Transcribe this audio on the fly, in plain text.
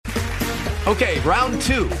Okay, round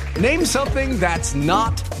two. Name something that's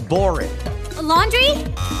not boring. A laundry?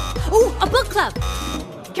 Ooh, a book club.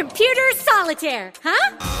 Computer solitaire,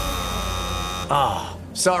 huh? Ah,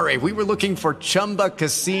 oh, sorry, we were looking for Chumba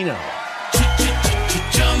Casino.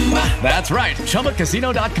 That's right,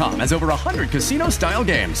 ChumbaCasino.com has over 100 casino-style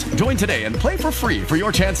games. Join today and play for free for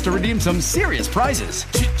your chance to redeem some serious prizes.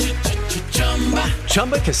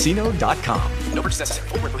 ChumbaCasino.com. No purchase necessary.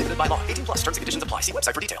 Void where prohibited by law. 18+ terms and conditions apply. See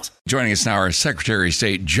website for details. Joining us now, our Secretary of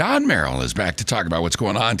State, John Merrill, is back to talk about what's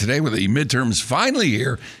going on today with the midterms finally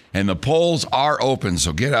here, and the polls are open,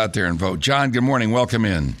 so get out there and vote. John, good morning. Welcome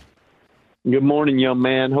in. Good morning, young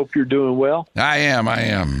man. Hope you're doing well. I am.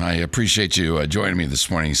 I appreciate you joining me this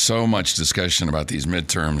morning. So much discussion about these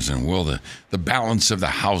midterms, and will the balance of the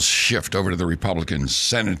House shift over to the Republican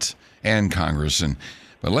Senate and Congress.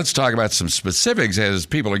 But let's talk about some specifics as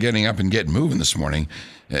people are getting up and getting moving this morning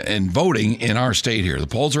and voting in our state here. The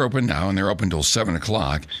polls are open now, and they're open until 7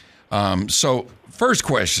 o'clock. So first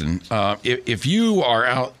question, if you are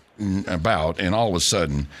out and about and all of a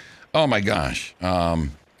sudden, oh my gosh,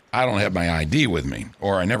 I don't have my ID with me,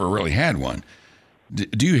 or I never really had one.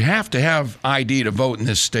 Do you have to have ID to vote in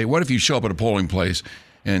this state? What if you show up at a polling place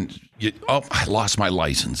and I lost my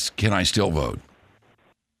license. Can I still vote?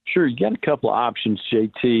 Sure. You got a couple of options,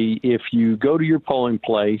 JT. If you go to your polling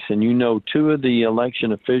place and you know two of the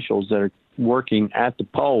election officials that are working at the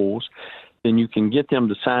polls, then you can get them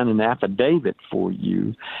to sign an affidavit for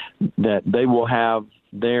you that they will have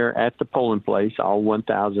there at the polling place, all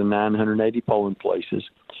 1,980 polling places,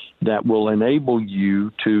 that will enable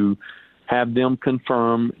you to have them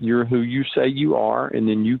confirm you're who you say you are, and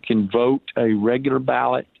then you can vote a regular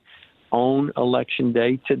ballot on Election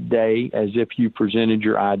Day today as if you presented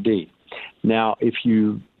your ID. Now, if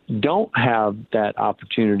you don't have that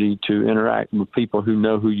opportunity to interact with people who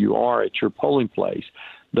know who you are at your polling place,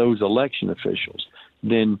 those election officials,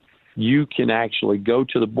 then you can actually go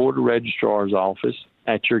to the border registrar's office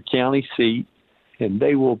at your county seat, and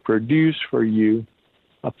they will produce for you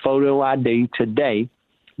a photo ID today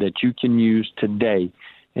that you can use today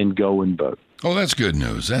and go and vote. Oh, that's good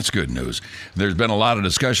news. That's good news. There's been a lot of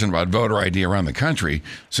discussion about voter ID around the country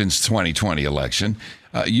since 2020 election.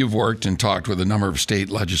 You've worked and talked with a number of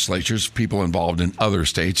state legislatures, people involved in other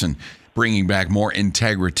states, and bringing back more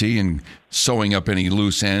integrity and sewing up any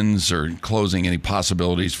loose ends or closing any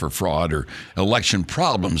possibilities for fraud or election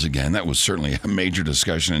problems again. That was certainly a major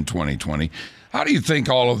discussion in 2020. How do you think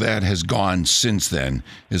all of that has gone since then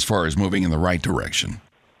as far as moving in the right direction?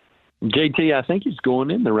 JT, I think it's going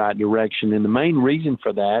in the right direction, and the main reason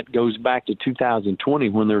for that goes back to 2020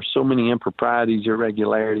 when there were so many improprieties,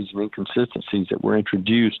 irregularities, and inconsistencies that were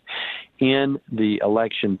introduced in the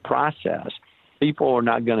election process. People are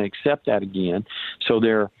not going to accept that again, so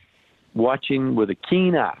they're watching with a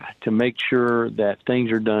keen eye to make sure that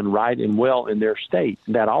things are done right and well in their state.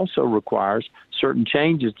 That also requires certain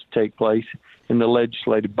changes to take place in the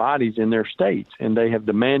legislative bodies in their states, and they have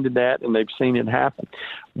demanded that, and they've seen it happen.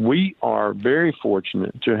 We are very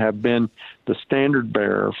fortunate to have been the standard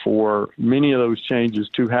bearer for many of those changes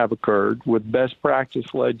to have occurred with best practice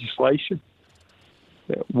legislation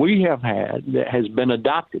that we have had that has been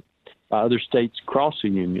adopted by other states across the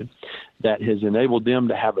union that has enabled them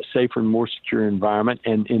to have a safer and more secure environment.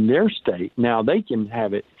 And in their state, now they can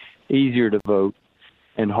have it easier to vote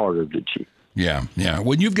and harder to cheat. Yeah.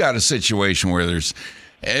 When you've got a situation where there's,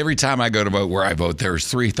 every time I go to vote where I vote, there's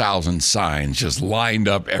 3,000 signs just lined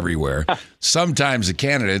up everywhere. Sometimes the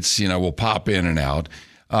candidates, will pop in and out.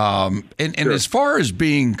 And Sure. As far as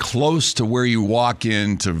being close to where you walk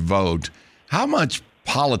in to vote, how much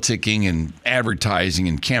politicking and advertising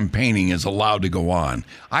and campaigning is allowed to go on?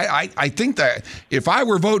 I think that if I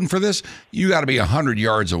were voting for this, you got to be 100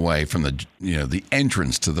 yards away from the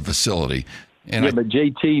entrance to the facility. And but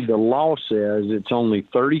JT, the law says it's only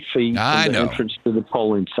 30 feet from the entrance to the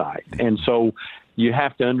polling site. And so you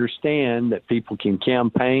have to understand that people can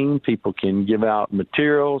campaign, people can give out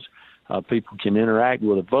materials, people can interact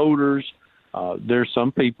with the voters. There's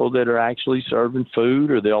some people that are actually serving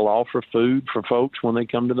food, or they'll offer food for folks when they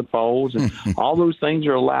come to the polls. And all those things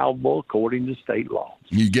are allowable according to state law.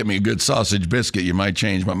 You get me a good sausage biscuit, you might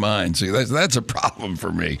change my mind. See, that's a problem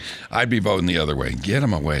for me. I'd be voting the other way. Get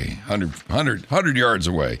them away, 100 yards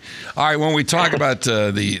away. All right, when we talk about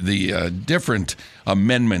the different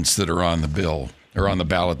amendments that are on the bill or on the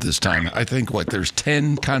ballot this time, I think, there's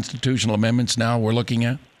 10 constitutional amendments now we're looking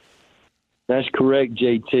at? That's correct,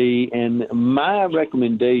 JT. And my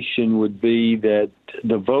recommendation would be that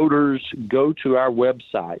the voters go to our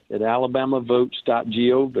website at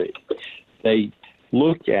alabamavotes.gov. They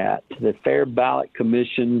look at the Fair Ballot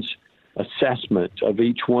Commission's assessment of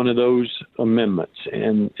each one of those amendments.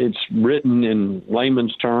 And it's written in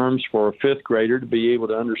layman's terms for a fifth grader to be able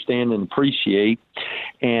to understand and appreciate.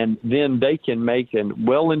 And then they can make a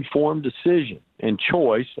well-informed decision and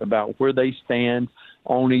choice about where they stand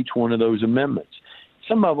on each one of those amendments.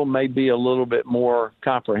 Some of them may be a little bit more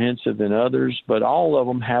comprehensive than others, but all of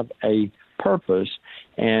them have a purpose.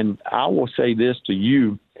 And I will say this to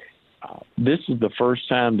you. This is the first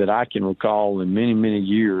time that I can recall in many, many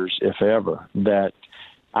years, if ever, that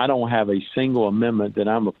I don't have a single amendment that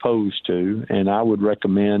I'm opposed to, and I would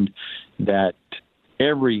recommend that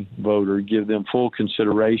every voter give them full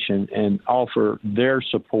consideration and offer their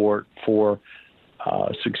support for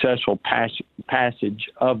successful passage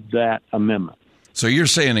of that amendment. So you're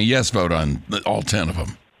saying a yes vote on all 10 of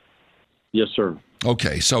them? Yes, sir.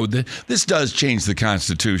 Okay, so this does change the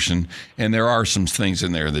Constitution, and there are some things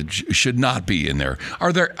in there that should not be in there.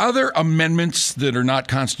 Are there other amendments that are not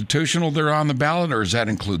constitutional that are on the ballot, or does that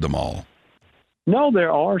include them all? No,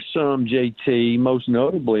 there are some, JT. Most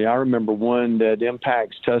notably, I remember one that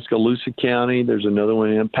impacts Tuscaloosa County. There's another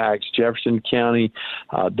one that impacts Jefferson County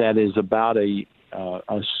that is about a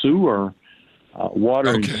sewer,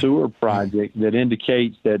 water and sewer project that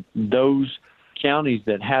indicates that those counties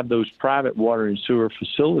that have those private water and sewer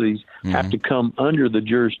facilities have to come under the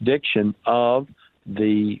jurisdiction of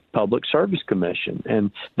the Public Service Commission. And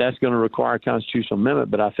that's going to require a constitutional amendment,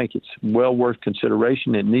 but I think it's well worth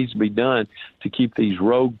consideration. It needs to be done to keep these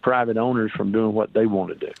rogue private owners from doing what they want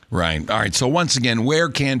to do. Right. All right. So once again, where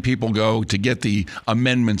can people go to get the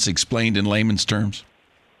amendments explained in layman's terms?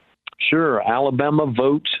 Sure,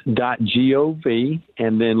 alabamavotes.gov,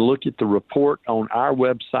 and then look at the report on our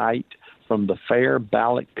website from the Fair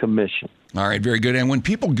Ballot Commission. All right, very good. And when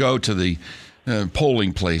people go to the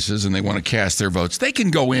polling places and they want to cast their votes, they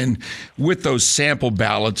can go in with those sample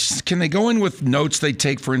ballots. Can they go in with notes they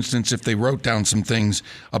take, for instance, if they wrote down some things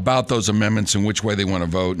about those amendments and which way they want to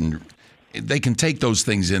vote? And they can take those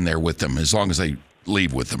things in there with them as long as they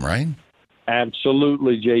leave with them, right?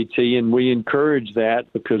 Absolutely, JT, and we encourage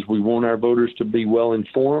that because we want our voters to be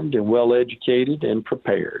well-informed and well-educated and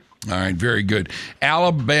prepared. All right, very good.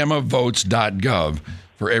 alabamavotes.gov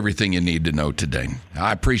for everything you need to know today.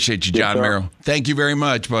 I appreciate you, John Merrill. Thank you very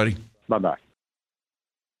much, buddy. Bye-bye.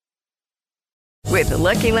 With the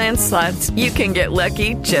Lucky Land Slots, you can get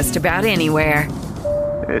lucky just about anywhere.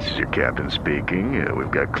 This is your captain speaking.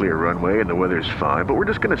 We've got clear runway and the weather's fine, but we're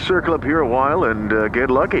just going to circle up here a while and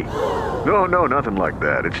get lucky. No, nothing like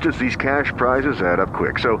that. It's just these cash prizes add up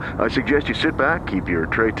quick. So I suggest you sit back, keep your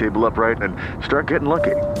tray table upright, and start getting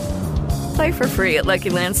lucky. Play for free at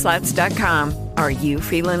LuckyLandSlots.com. Are you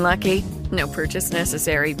feeling lucky? No purchase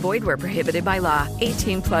necessary. Void where prohibited by law.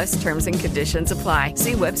 18+ terms and conditions apply.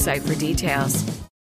 See website for details.